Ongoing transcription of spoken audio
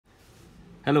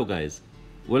Hello guys,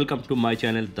 welcome to my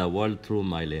channel The World Through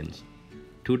My Lens.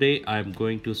 Today I am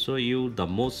going to show you the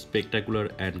most spectacular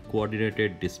and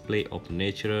coordinated display of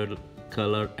natural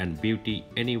color and beauty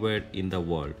anywhere in the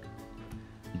world.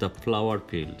 The flower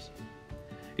fields.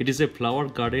 It is a flower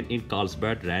garden in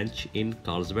Carlsbad Ranch in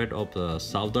Carlsbad of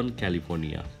Southern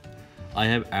California. I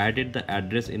have added the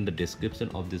address in the description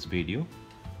of this video.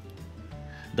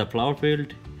 The flower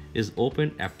field is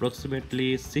open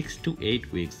approximately 6 to 8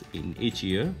 weeks in each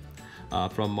year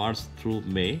from March through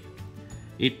May.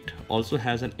 It also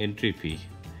has an entry fee.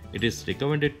 It is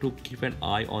recommended to keep an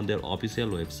eye on their official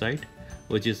website,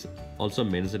 which is also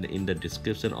mentioned in the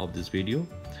description of this video,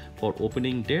 for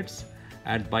opening dates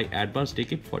and buy advance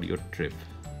ticket for your trip.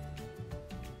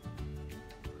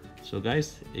 So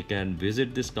guys, you can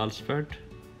visit this Carlsbad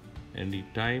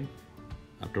anytime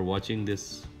after watching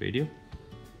this video.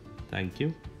 Thank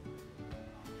you.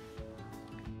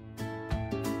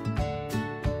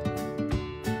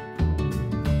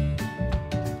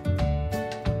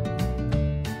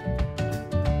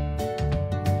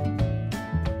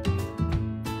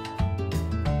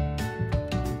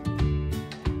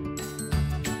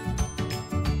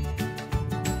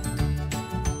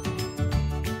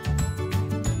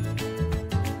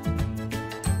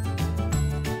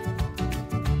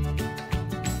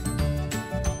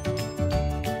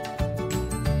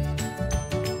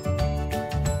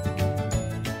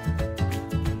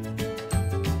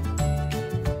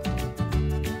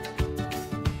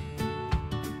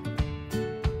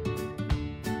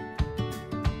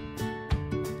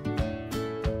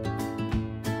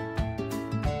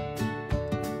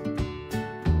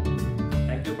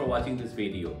 Thank you for watching this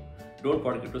video. Don't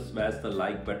forget to smash the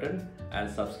like button and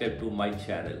subscribe to my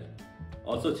channel.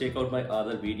 Also check out my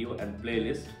other video and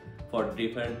playlist for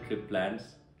different trip plans.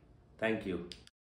 Thank you.